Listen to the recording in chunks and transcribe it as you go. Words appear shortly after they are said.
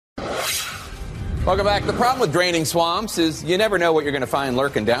Welcome back. The problem with draining swamps is you never know what you're going to find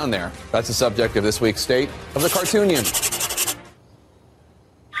lurking down there. That's the subject of this week's State of the Cartoonion.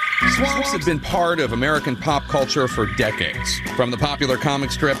 Swamps have been part of American pop culture for decades. From the popular comic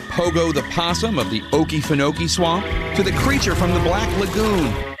strip Pogo the Possum of the Okefenokee Swamp to the creature from the Black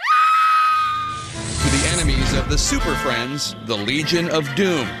Lagoon to the enemies of the Super Friends, the Legion of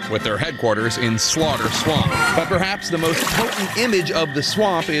Doom, with their headquarters in Slaughter Swamp. But perhaps the most potent image of the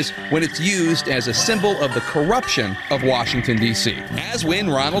swamp is when it's used as a symbol of the corruption of Washington, D.C., as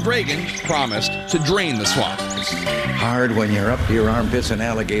when Ronald Reagan promised to drain the swamp. Hard when you're up to your armpits in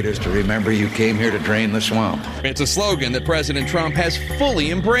alligators to remember you came here to drain the swamp. It's a slogan that President Trump has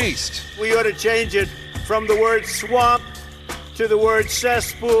fully embraced. We ought to change it from the word swamp to the word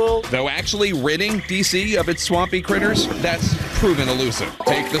cesspool. Though actually ridding D.C. of its swampy critters, that's proven elusive.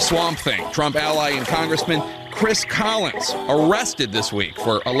 Take the Swamp Thing. Trump ally and Congressman Chris Collins arrested this week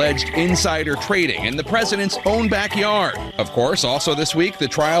for alleged insider trading in the president's own backyard. Of course, also this week, the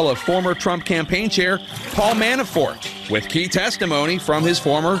trial of former Trump campaign chair Paul Manafort, with key testimony from his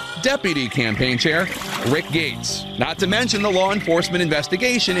former deputy campaign chair, Rick Gates. Not to mention the law enforcement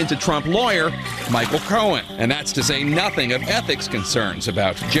investigation into Trump lawyer Michael Cohen. And that's to say nothing of ethics concerns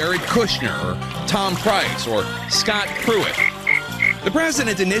about Jared Kushner or Tom Price or Scott Pruitt. The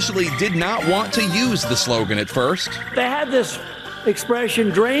president initially did not want to use the slogan at first. They had this expression,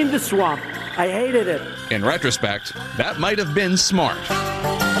 drain the swamp. I hated it. In retrospect, that might have been smart.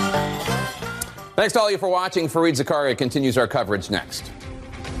 Thanks to all of you for watching. Fareed Zakaria continues our coverage next.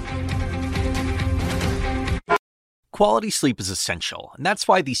 Quality sleep is essential, and that's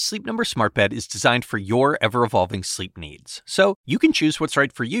why the Sleep Number Smart Bed is designed for your ever-evolving sleep needs. So you can choose what's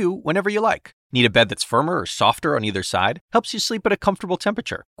right for you whenever you like. Need a bed that's firmer or softer on either side? Helps you sleep at a comfortable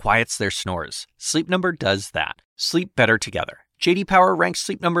temperature. Quiets their snores. Sleep Number does that. Sleep better together. J.D. Power ranks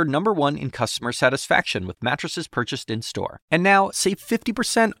Sleep Number #1 in customer satisfaction with mattresses purchased in-store. And now, save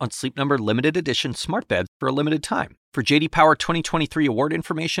 50% on Sleep Number limited edition smart beds for a limited time. For J.D. Power 2023 award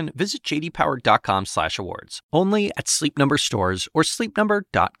information, visit jdpower.com/awards. Only at Sleep Number stores or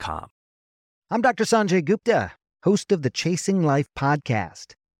sleepnumber.com. I'm Dr. Sanjay Gupta, host of the Chasing Life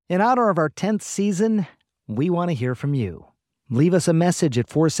podcast. In honor of our 10th season, we want to hear from you. Leave us a message at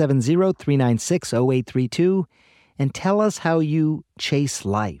 470-396-0832 and tell us how you chase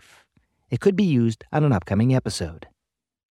life. It could be used on an upcoming episode.